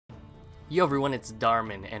Yo everyone, it's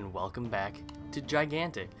Darmin, and welcome back to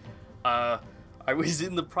Gigantic. I was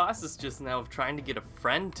in the process just now of trying to get a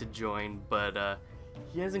friend to join, but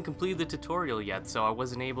he hasn't completed the tutorial yet, so I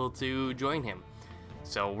wasn't able to join him.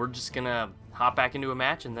 So we're just gonna hop back into a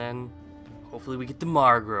match, and then hopefully we get the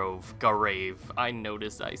Garave. I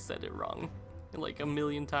noticed I said it wrong like a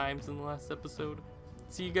million times in the last episode.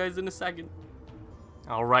 See you guys in a second.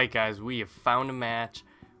 Alright guys, we have found a match.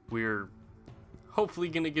 We're hopefully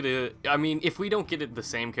gonna get if we don't get it the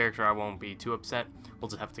same character, I won't be too upset. We'll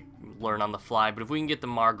just have to learn on the fly. But if we can get the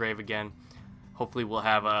Margrave again, hopefully we'll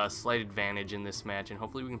have a slight advantage in this match, and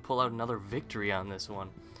hopefully we can pull out another victory on this one.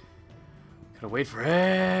 Gotta wait for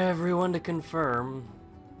everyone to confirm.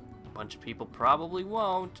 A bunch of people probably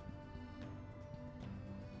won't.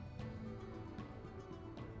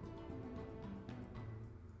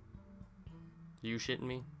 You shitting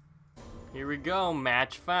me? Here we go,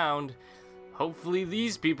 match found. Hopefully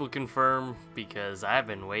these people confirm, because I've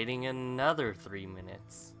been waiting another 3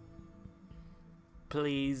 minutes.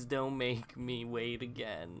 Please don't make me wait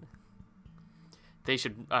again. They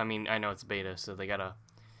should, I know it's beta, so they gotta...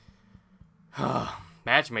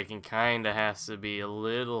 matchmaking kinda has to be a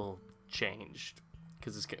little changed.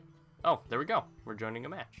 Because it's... Oh, there we go. We're joining a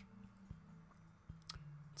match.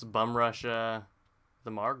 Let's bum rush the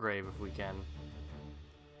Margrave if we can.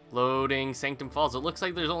 Loading Sanctum Falls. It looks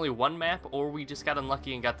like there's only one map, or we just got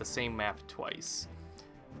unlucky and got the same map twice.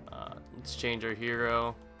 Let's change our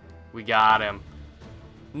hero. We got him.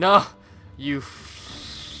 No! You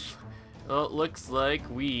Well, it looks like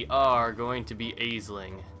we are going to be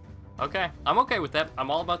Aisling. Okay, I'm okay with that.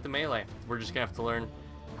 I'm all about the melee. We're just gonna have to learn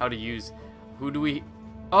how to use... Who do we...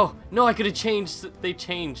 Oh, no, I could have changed. They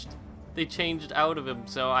changed out of him,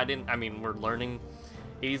 so I didn't... we're learning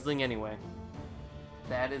Aisling anyway.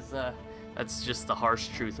 That is, that's just the harsh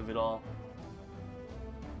truth of it all.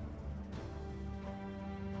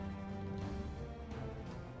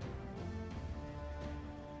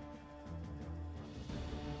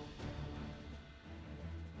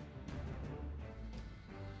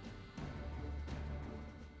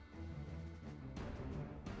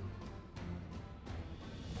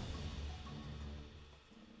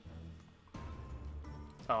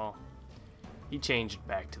 Oh, he changed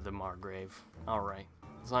back to the Margrave. Alright.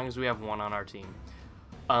 As long as we have one on our team.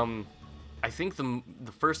 I think the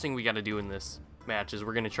first thing we got to do in this match is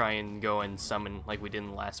we're going to try and go and summon like we did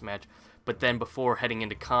in the last match. But then before heading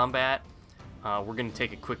into combat, we're going to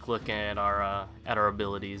take a quick look at our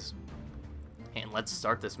abilities. And let's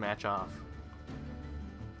start this match off.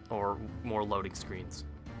 Or more loading screens.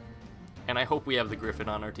 And I hope we have the Griffin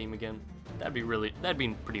on our team again. That'd be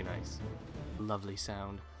pretty nice. Lovely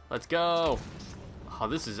sound. Let's go! Oh,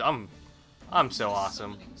 this is... I'm so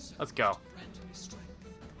awesome. Let's go.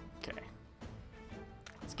 Okay.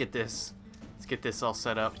 Let's get this all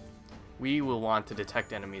set up. We will want to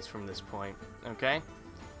detect enemies from this point. Okay?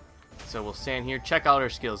 So we'll stand here, check out our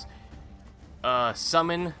skills.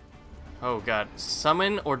 Summon. Oh god.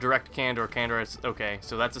 Summon or direct Candor. Candor is okay,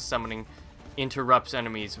 so that's a summoning. Interrupts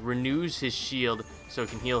enemies. Renews his shield so it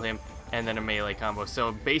can heal him, and then a melee combo.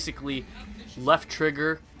 So basically left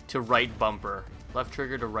trigger to right bumper. Left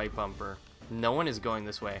trigger to right bumper. No one is going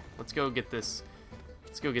this way. Let's go get this.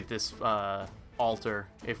 Let's go get this altar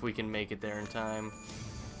if we can make it there in time.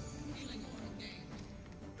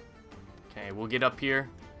 Okay, we'll get up here.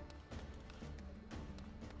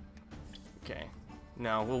 Okay.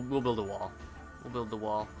 No, we'll build a wall. We'll build the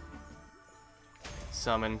wall.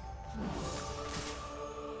 Summon.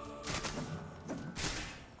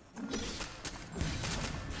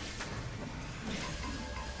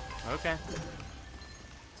 Okay.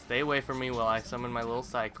 Stay away from me while I summon my little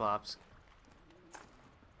Cyclops.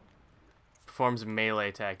 Performs a melee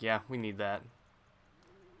attack. Yeah, we need that.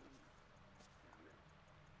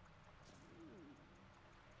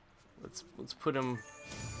 Let's put him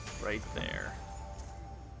right there.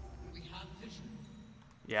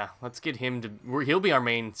 Yeah, let's get him to... He'll be our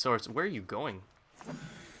main source. Where are you going?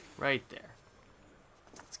 Right there.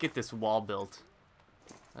 Let's get this wall built.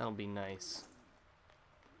 That'll be nice.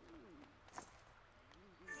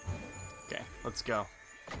 Okay, let's go.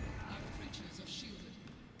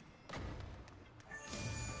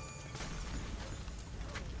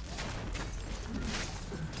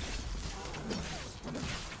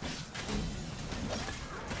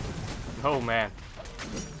 Oh man.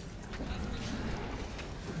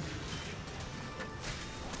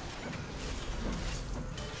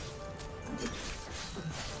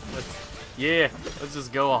 Let's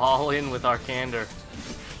just go all in with our Candor.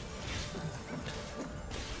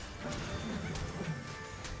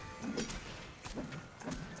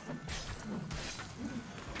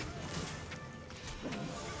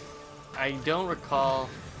 I don't recall.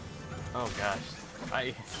 Oh gosh.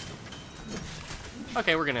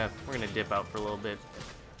 Okay, we're gonna dip out for a little bit.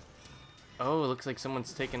 Oh, it looks like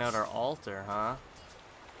someone's taking out our altar, huh?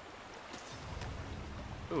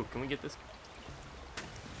 Ooh, can we get this?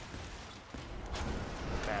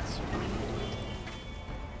 Faster.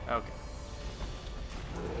 Okay.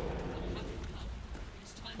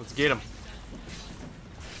 Let's get him.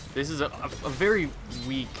 This is a very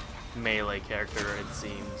weak melee character, it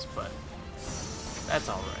seems, but that's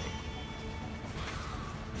alright.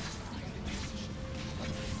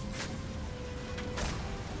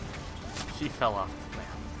 She fell off the map.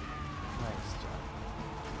 Nice job.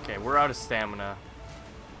 Okay, we're out of stamina.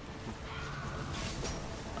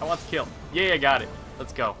 I want the kill. Yeah, I got it.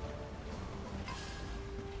 Let's go.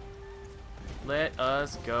 Let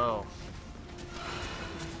us go.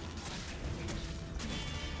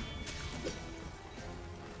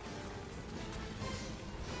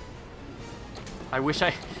 I wish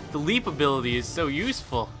the leap ability is so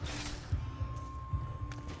useful.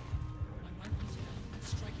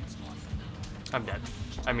 I'm dead.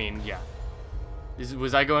 I mean, yeah.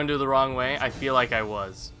 Was I going to the wrong way? I feel like I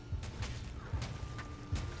was.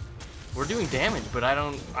 We're doing damage, but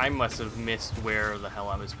I must have missed where the hell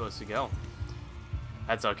I was supposed to go.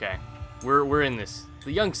 That's okay. We're in this.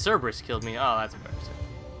 The young Cerberus killed me. Oh, that's embarrassing.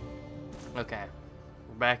 Okay.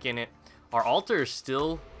 We're back in it. Our altar is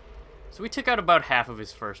still... So we took out about half of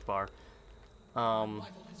his first bar.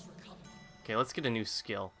 Okay, let's get a new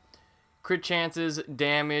skill. Crit chances,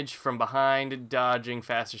 damage from behind, dodging,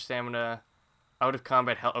 faster stamina, out of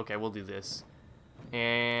combat health. Okay, we'll do this.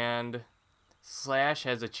 And slash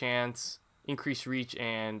has a chance, increase reach,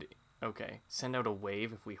 and okay, send out a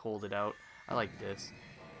wave if we hold it out. I like this.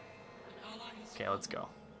 Okay, let's go.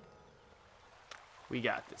 We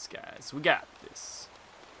got this, guys. We got this.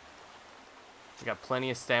 We got plenty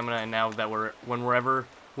of stamina, and now that whenever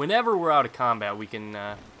we're out of combat, we can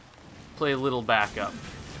play a little backup.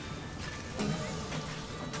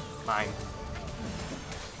 Mine.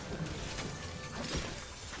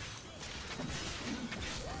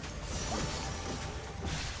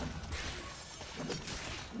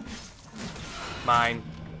 Mine.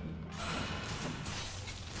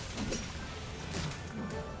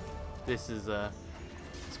 This is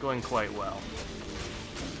it's going quite well.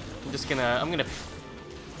 I'm gonna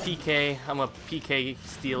PK. I'm a PK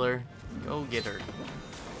stealer. Go get her.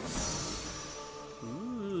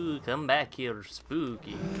 Ooh, come back here,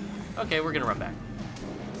 spooky. Okay, we're gonna run back.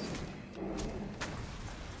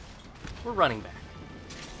 We're running back.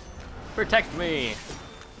 Protect me.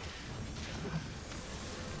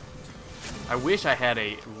 I wish I had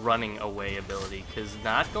a running away ability, because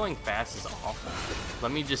not going fast is awful.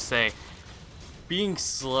 Let me just say, being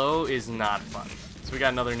slow is not fun. So we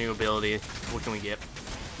got another new ability. What can we get?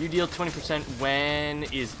 You deal 20% when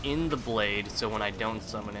is in the blade, so when I don't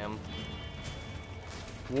summon him.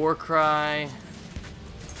 War Cry.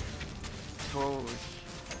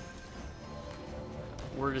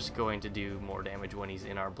 We're just going to do more damage when he's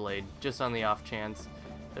in our blade, just on the off chance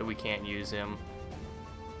that we can't use him.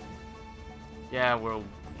 Yeah, we're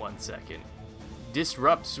 1 second.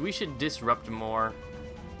 Disrupts. We should disrupt more.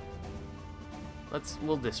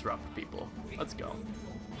 We'll disrupt people. Let's go.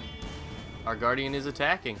 Our guardian is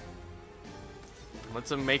attacking.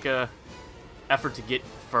 Let's make a effort to get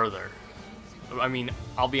further. I mean,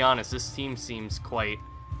 I'll be honest, this team seems quite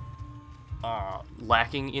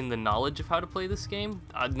lacking in the knowledge of how to play this game.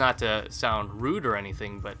 Not to sound rude or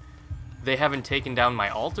anything, but they haven't taken down my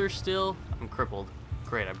altar still. I'm crippled.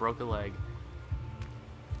 Great, I broke a leg.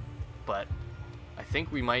 But I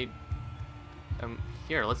think we might...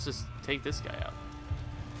 here, let's just take this guy out.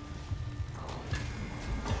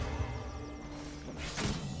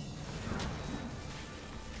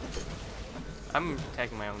 I'm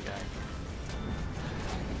attacking my own guy.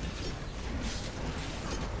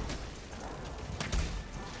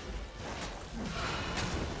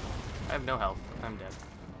 I have no health. I'm dead.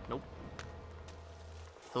 Nope.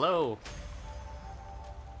 Hello.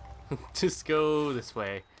 Just go this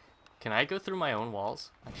way. Can I go through my own walls?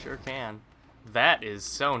 I sure can. That is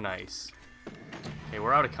so nice. Okay,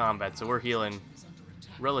 we're out of combat, so we're healing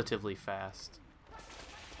relatively fast.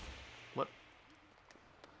 What?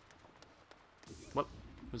 What?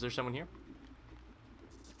 Was there someone here?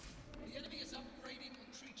 The enemy is upgrading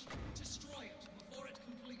a creature. Destroy it before it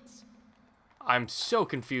completes. I'm so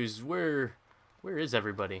confused. Where is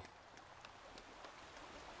everybody?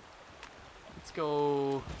 Let's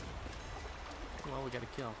go. Well, we gotta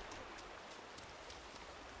kill.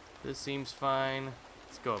 This seems fine.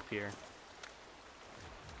 Let's go up here.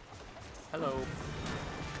 Hello.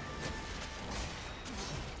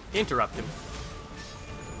 Interrupt him.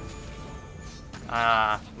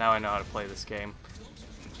 Ah, now I know how to play this game.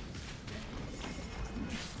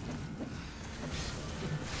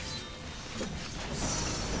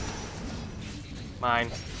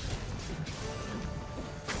 Mine.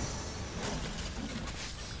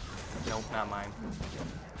 Nope, not mine.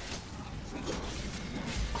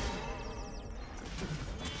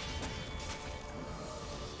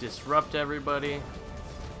 Disrupt everybody. I have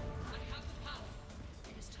the power.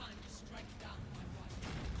 It is time to strike down my rival.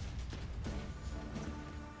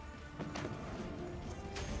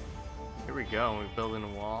 Here we go. We're building a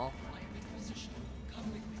wall. I am in position. Come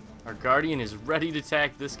with me. Our guardian is ready to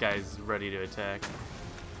attack. This guy's ready to attack.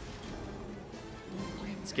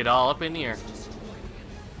 Let's get all up in here. Destroy the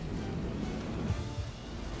enemy.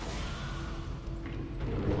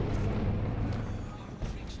 Our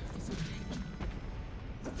creature is in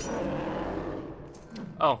danger.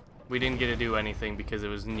 Oh, we didn't get to do anything because it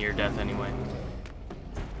was near death anyway.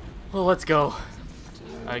 Well, let's go.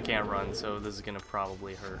 I can't run, so this is gonna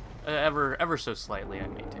probably hurt. Ever so slightly, I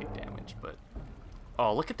may take damage, but...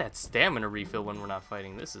 Oh, look at that stamina refill when we're not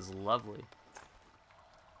fighting. This is lovely.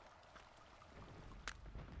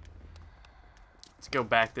 Let's go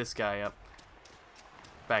back this guy up.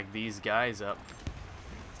 Back these guys up.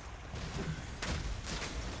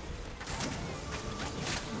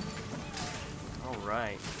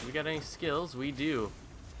 Alright. We got any skills? We do.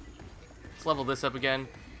 Let's level this up again.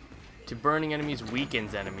 To burning enemies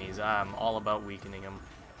weakens enemies. I'm all about weakening them.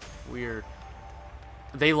 Weird.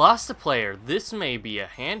 They lost a player. This may be a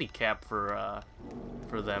handicap for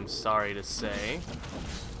them, sorry to say.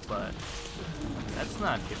 But that's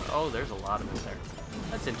not good. Oh, there's a lot of it there.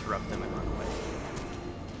 Let's interrupt them and run away.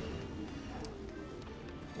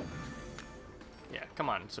 Yeah, come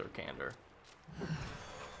on, Sir Candor.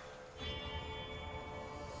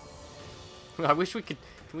 I wish we could...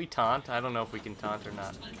 Can we taunt? I don't know if we can taunt or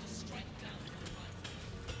not.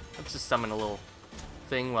 Let's just summon a little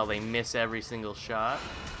thing while they miss every single shot.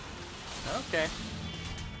 Okay.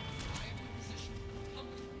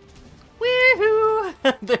 Woohoo!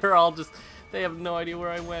 They're all just... They have no idea where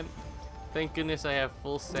I went. Thank goodness I have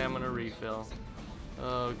full stamina refill.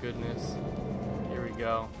 Oh, goodness. Here we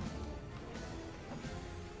go.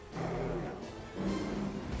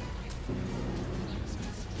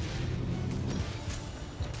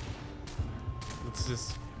 Let's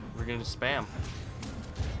just... We're gonna spam.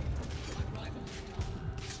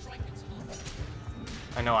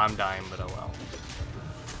 I know I'm dying, but oh well.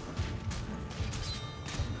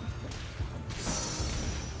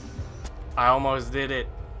 I almost did it.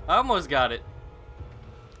 I almost got it.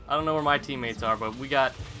 I don't know where my teammates are, but we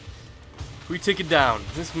took it down.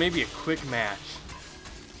 This may be a quick match.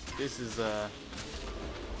 This is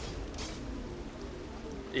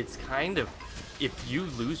it's kind of, if you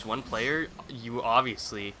lose one player, you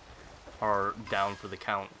obviously are down for the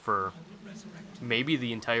count for maybe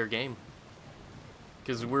the entire game.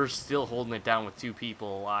 Because we're still holding it down with 2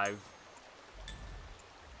 people alive.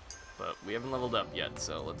 But we haven't leveled up yet,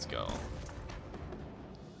 so let's go.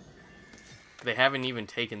 They haven't even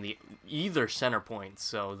taken either center point,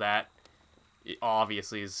 so that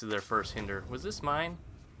obviously is their first hinder. Was this mine?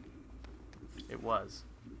 It was.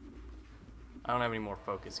 I don't have any more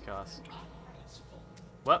focus costs.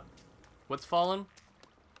 What? What's fallen?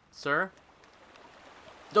 Sir?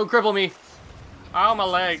 Don't cripple me! Ow, my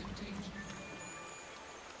leg!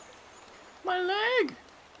 My leg!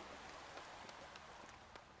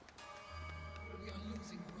 We are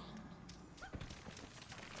losing ground.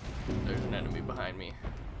 There's an enemy behind me.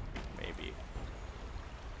 Maybe.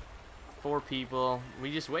 4 people.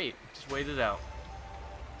 We just wait. Just wait it out.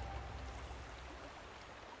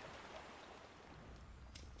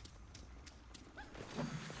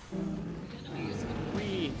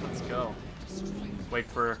 Whee! Let's go. Wait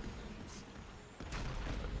for...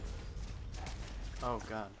 Oh,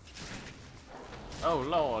 God. Oh,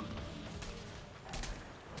 Lord.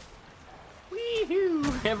 Wee-hoo!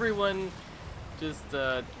 Everyone, just,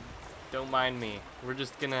 don't mind me. We're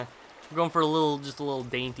just gonna... We're going for just a little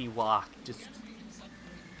dainty walk. Just...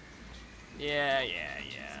 Yeah.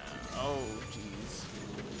 Oh, jeez.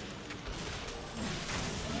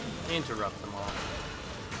 Interrupt them all.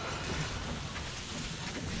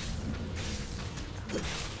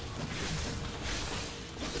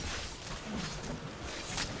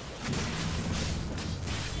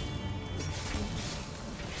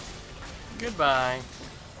 Goodbye.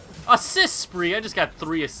 Assist spree! I just got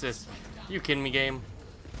 3 assists. You kidding me, game?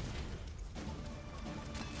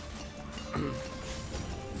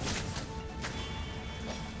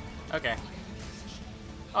 Okay.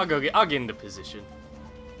 I'll get into position.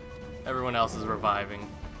 Everyone else is reviving.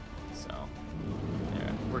 So,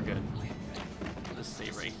 yeah, we're good. Just stay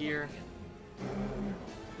right here.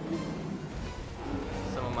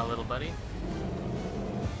 Summon my little buddy.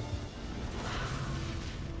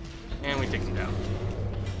 And we take him down.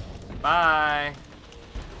 Bye!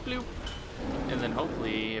 Bloop! And then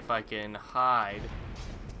hopefully, if I can hide...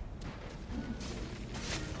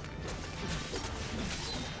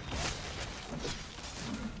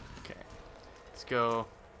 Okay. Let's go.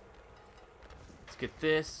 Let's get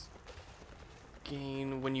this.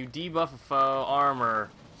 Gain... When you debuff a foe, armor,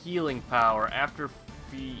 healing power, after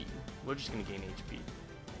feet... We're just gonna gain HP.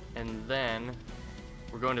 And then...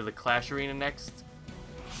 We're going to the Clash Arena next.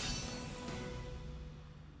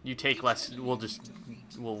 You take less, we'll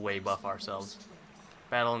way buff ourselves.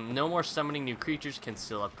 Battle, no more summoning new creatures, can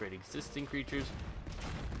still upgrade existing creatures.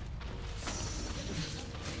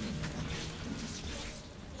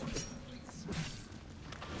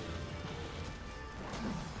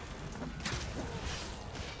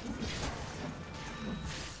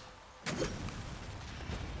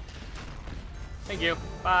 Thank you,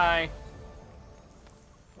 bye.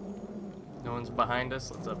 No one's behind us,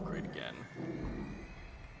 let's upgrade again.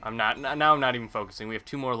 I'm not even focusing. We have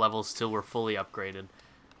 2 more levels till we're fully upgraded.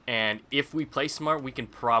 And if we play smart, we can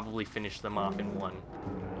probably finish them off in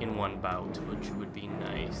one bout, which would be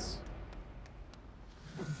nice.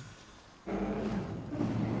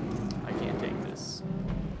 I can't take this.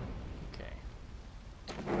 Okay.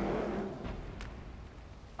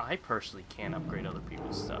 I personally can't upgrade other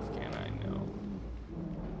people's stuff, can I? No.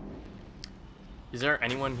 Is there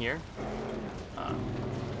anyone here?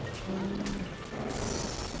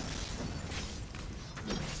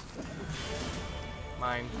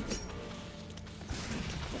 Mine.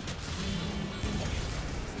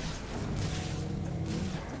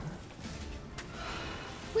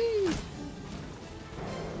 Whee!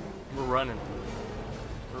 We're running.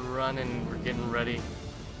 We're running. We're getting ready.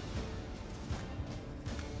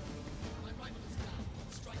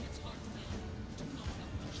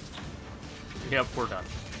 Yep, we're done.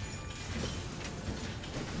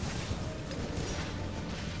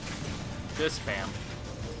 Just spam.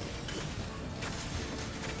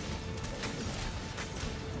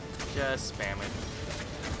 Just spam it.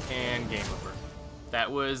 And game over. That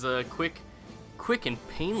was a quick and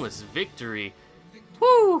painless victory.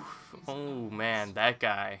 Woo! Oh man, that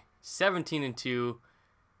guy. 17-2.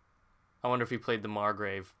 I wonder if he played the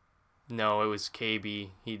Margrave. No, it was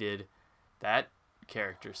KB. He did. That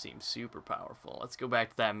character seems super powerful. Let's go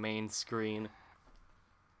back to that main screen.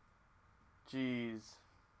 Jeez.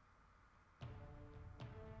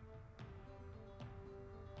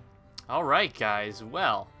 Alright guys,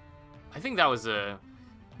 well, I think that was it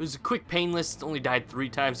was a quick painless, only died 3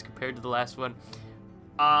 times compared to the last one.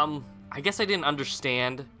 I guess I didn't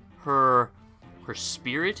understand her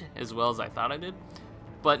spirit as well as I thought I did,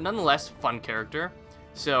 but nonetheless, fun character.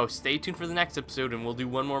 So stay tuned for the next episode and we'll do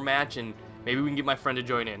one more match and maybe we can get my friend to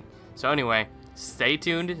join in. So anyway, stay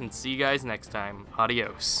tuned and see you guys next time.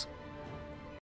 Adios.